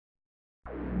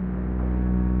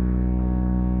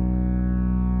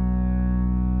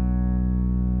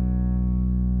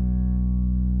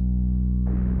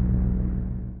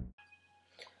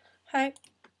Hi,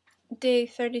 day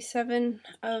 37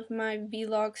 of my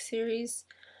vlog series,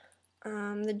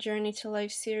 the Journey to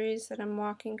Life series that I'm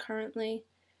walking currently,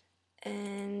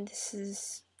 and this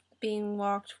is being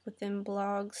walked within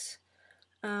blogs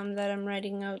that I'm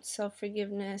writing out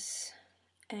self-forgiveness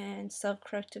and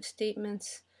self-corrective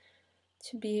statements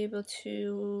to be able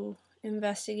to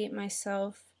investigate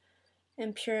myself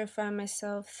and purify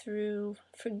myself through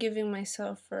forgiving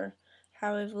myself for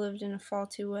how I've lived in a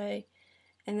faulty way.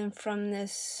 And then from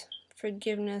this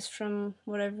forgiveness, from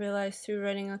what I've realized through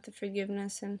writing out the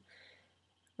forgiveness and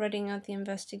writing out the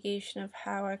investigation of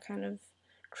how I kind of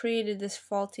created this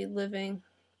faulty living,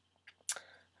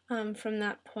 from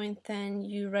that point then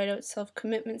you write out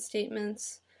self-commitment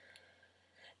statements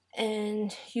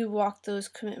and you walk those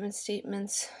commitment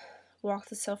statements, walk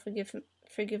the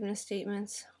self-forgiveness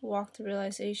statements, walk the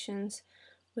realizations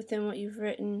within what you've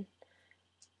written,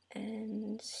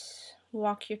 and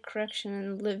walk your correction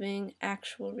in living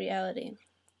actual reality.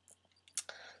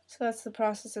 So that's the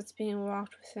process that's being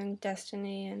walked within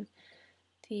Desteni, and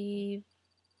the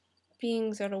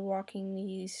beings that are walking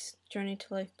these Journey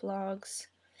to Life blogs.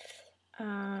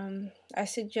 I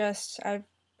suggest I've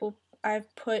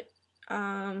put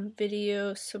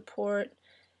video support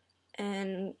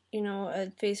and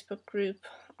a Facebook group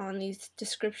on these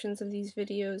descriptions of these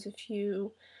videos if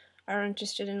you are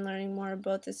interested in learning more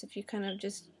about this. If you kind of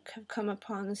just have come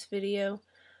upon this video,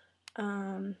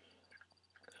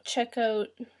 check out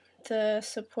the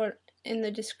support in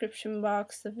the description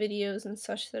box, the videos and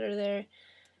such that are there,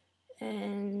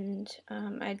 and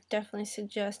I definitely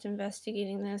suggest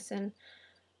investigating this and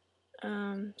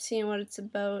seeing what it's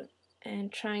about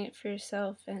and trying it for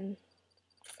yourself. And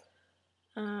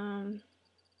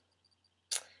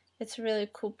it's a really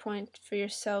cool point for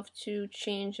yourself to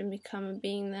change and become a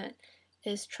being that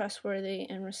is trustworthy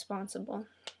and responsible,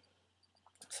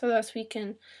 so that we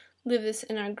can live this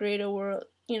in our greater world,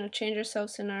 change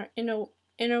ourselves in our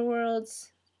inner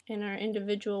worlds, in our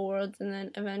individual worlds, and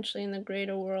then eventually in the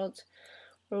greater world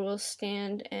where we'll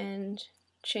stand and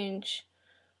change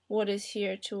what is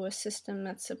here to a system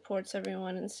that supports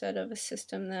everyone instead of a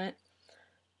system that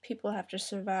people have to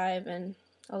survive, and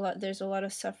there's a lot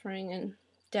of suffering and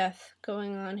death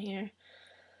going on here.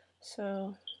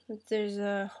 So there's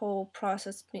a whole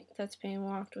process that's being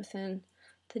walked within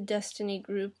the Desteni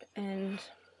group, and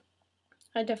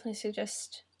I definitely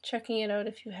suggest checking it out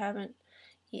if you haven't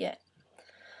yet.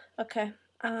 Okay,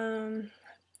 thought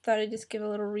I'd just give a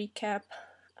little recap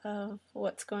of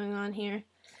what's going on here.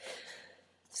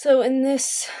 So in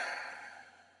this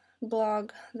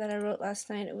blog that I wrote last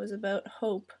night, it was about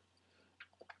hope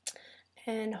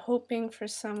and hoping for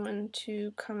someone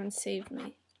to come and save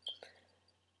me.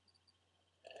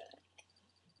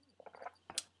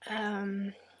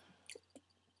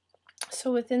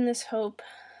 So within this hope,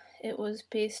 it was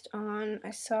based on,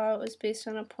 I saw it was based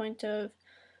on a point of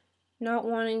not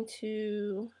wanting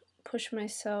to push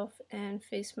myself and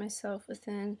face myself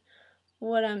within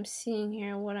what I'm seeing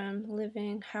here, what I'm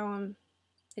living, how I'm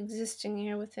existing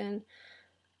here within,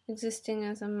 existing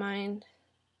as a mind,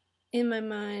 in my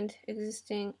mind,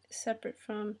 existing separate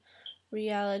from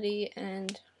reality,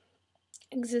 and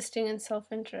existing in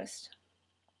self-interest.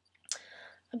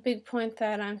 A big point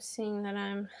that I'm seeing that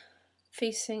I'm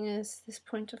facing is this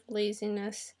point of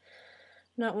laziness,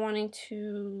 not wanting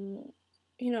to,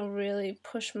 really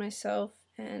push myself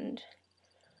and,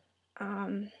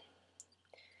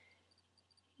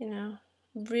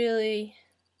 really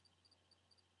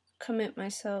commit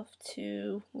myself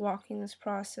to walking this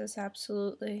process.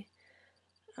 Absolutely.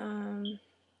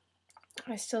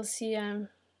 I still see I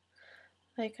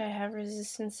have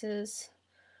resistances,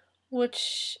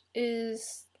 which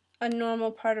is a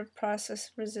normal part of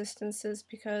process resistances,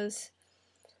 because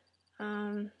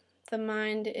the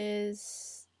mind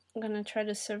is gonna try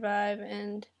to survive,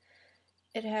 and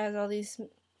it has all these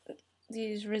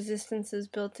resistances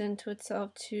built into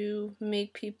itself to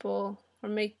make people, or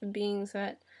make the beings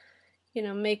that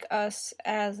make us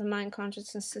as a mind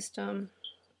consciousness system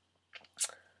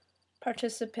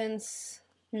participants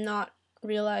not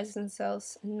realize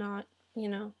themselves and not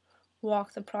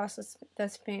walk the process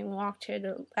that's being walked here,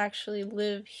 to actually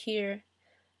live here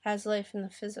as life in the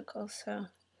physical. So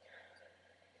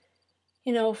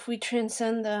if we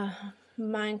transcend the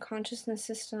mind consciousness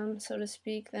system, so to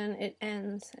speak, then it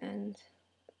ends, and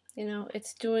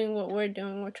it's doing what we're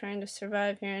doing. We're trying to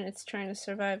survive here, and it's trying to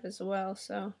survive as well.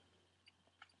 So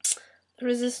the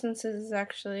resistance is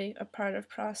actually a part of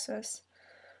process,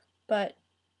 but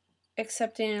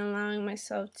accepting and allowing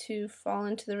myself to fall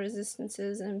into the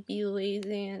resistances and be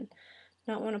lazy and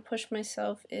not want to push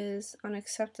myself is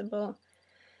unacceptable.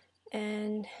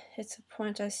 And it's a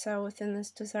point I saw within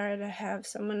this desire to have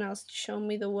someone else show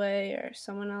me the way, or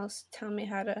someone else tell me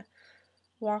how to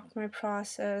walk my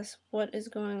process, what is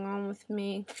going on with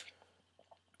me.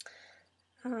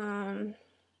 I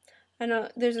know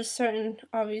there's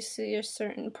obviously a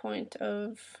certain point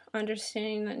of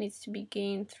understanding that needs to be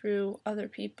gained through other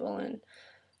people and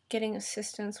getting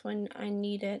assistance when I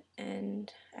need it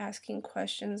and asking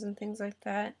questions and things like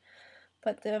that.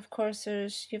 But of course you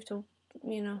have to,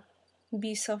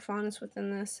 be self-honest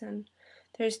within this, and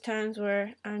there's times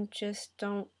where I just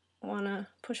don't want to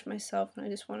push myself and I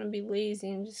just want to be lazy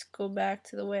and just go back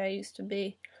to the way I used to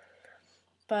be.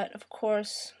 But of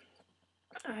course,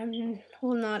 I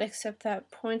will not accept that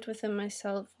point within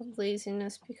myself of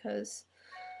laziness, because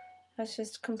that's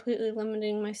just completely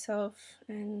limiting myself,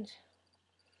 and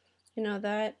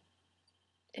that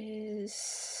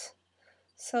is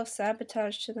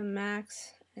self-sabotage to the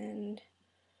max, and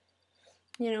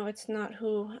it's not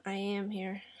who I am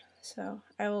here. So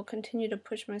I will continue to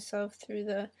push myself through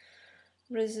the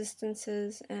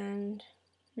resistances and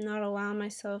not allow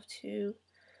myself to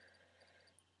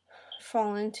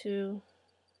fall into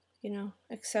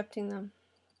accepting them.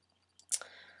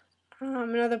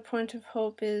 Another point of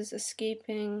hope is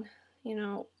escaping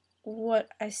what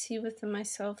I see within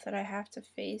myself that I have to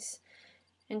face,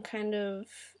 and kind of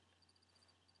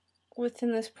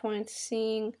within this point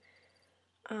seeing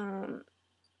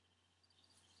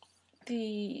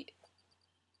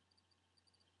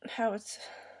how it's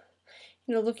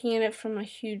looking at it from a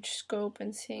huge scope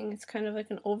and seeing it's kind of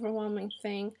like an overwhelming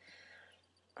thing.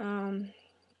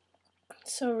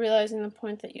 So realizing the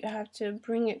point that you have to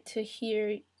bring it to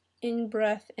here in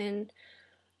breath and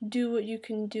do what you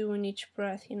can do in each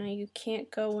breath. You can't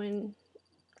go and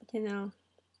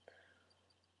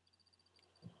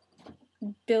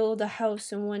build a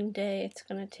house in one day. It's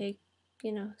going to take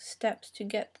steps to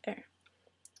get there.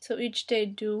 So each day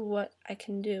do what I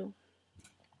can do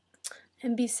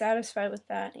and be satisfied with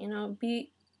that.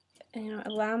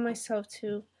 Allow myself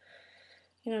to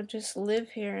just live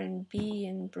here and be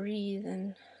and breathe,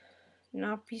 and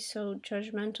not be so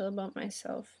judgmental about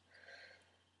myself,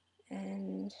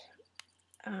 and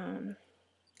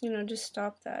just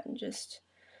stop that and just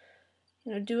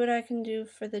do what I can do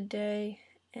for the day,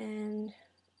 and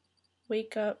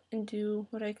wake up and do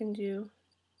what I can do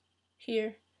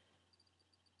here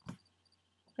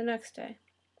the next day.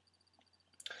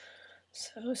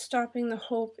 So stopping the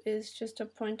hope is just a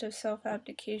point of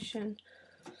self-abdication,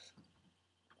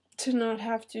 to not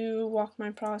have to walk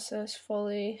my process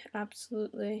fully,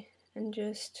 absolutely, and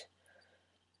just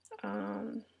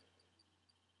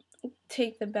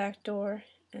take the back door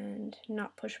and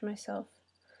not push myself.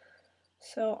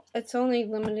 So it's only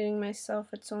limiting myself,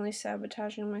 it's only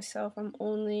sabotaging myself, I'm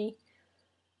only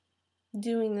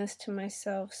doing this to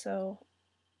myself. So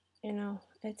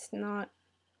it's not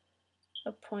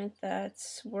a point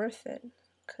that's worth it,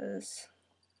 because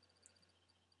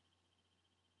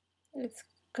if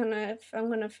I'm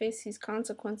gonna face these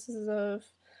consequences of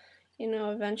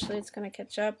eventually it's gonna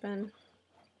catch up, and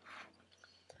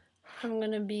I'm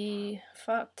gonna be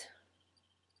fucked.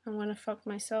 I'm gonna fuck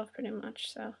myself pretty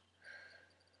much. So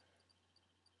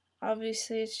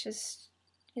obviously it's just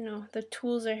the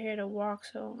tools are here to walk,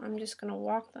 so I'm just gonna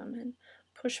walk them and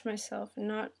push myself and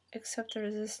not accept the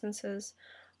resistances.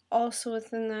 Also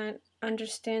within that,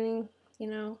 understanding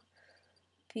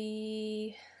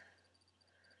the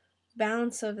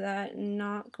balance of that, and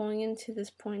not going into this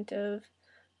point of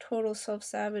total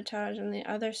self-sabotage and the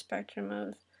other spectrum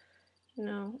of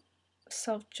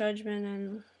self-judgment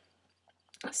and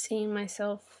seeing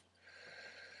myself.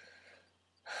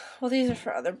 Well, these are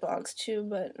for other blogs too,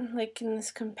 but like in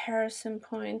this comparison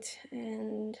point,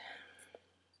 and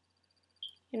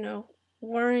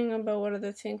worrying about what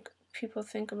other people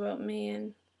think about me,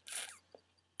 and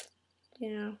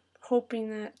hoping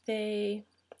that they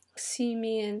see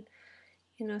me and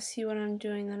see what I'm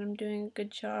doing, that I'm doing a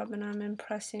good job and I'm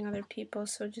impressing other people.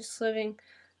 So just living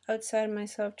outside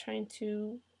myself, trying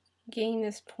to gain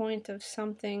this point of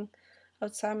something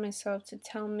outside myself to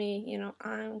tell me,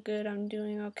 I'm good, I'm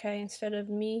doing okay, instead of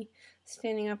me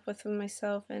standing up with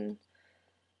myself and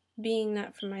being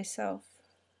that for myself,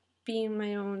 being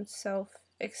my own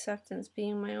self-acceptance,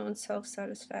 being my own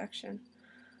self-satisfaction,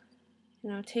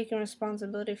 taking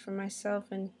responsibility for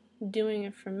myself and doing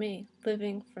it for me,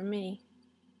 living for me,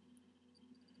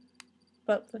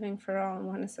 but living for all, and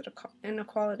one is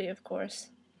inequality, of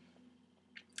course.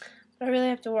 But I really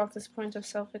have to walk this point of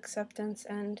self-acceptance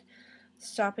and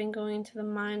stopping going into the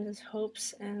mind as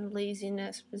hopes and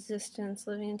laziness, resistance,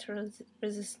 living into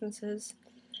resistances.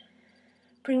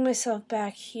 Bring myself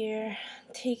back here,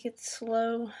 take it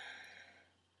slow,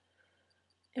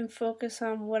 and focus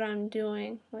on what I'm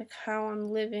doing, like how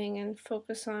I'm living, and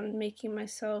focus on making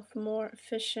myself more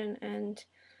efficient and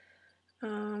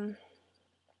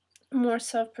more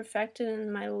self-perfected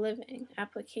in my living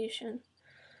application.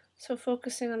 So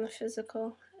focusing on the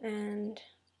physical and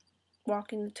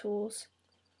walking the tools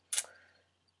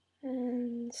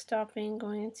and stopping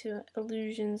going into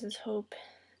illusions as hope,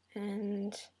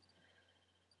 and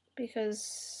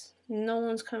because no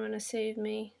one's coming to save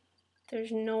me.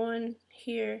 There's no one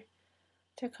here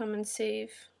to come and save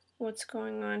what's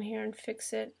going on here and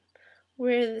fix it.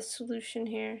 We're the solution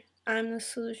here. I'm the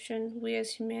solution. We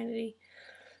as humanity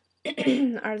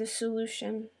are the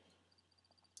solution.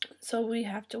 So we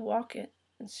have to walk it.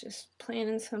 It's just plain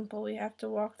and simple. We have to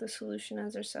walk the solution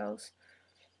as ourselves.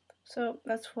 So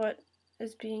that's what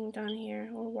is being done here.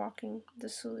 We're walking the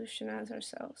solution as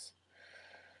ourselves.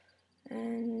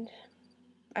 And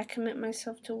I commit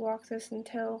myself to walk this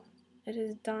until it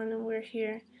is done and we're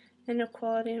here in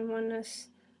equality and oneness,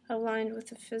 aligned with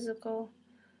the physical,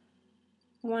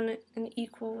 one and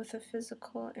equal with the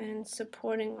physical, and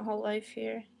supporting all life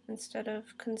here instead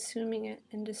of consuming it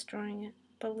and destroying it,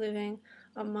 but living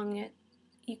among it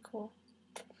equal.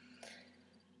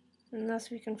 And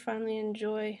thus we can finally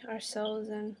enjoy ourselves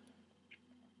and,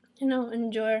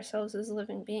 enjoy ourselves as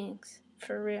living beings,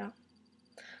 for real.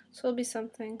 So it'll be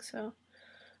something. So,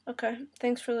 okay,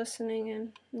 thanks for listening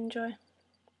and enjoy.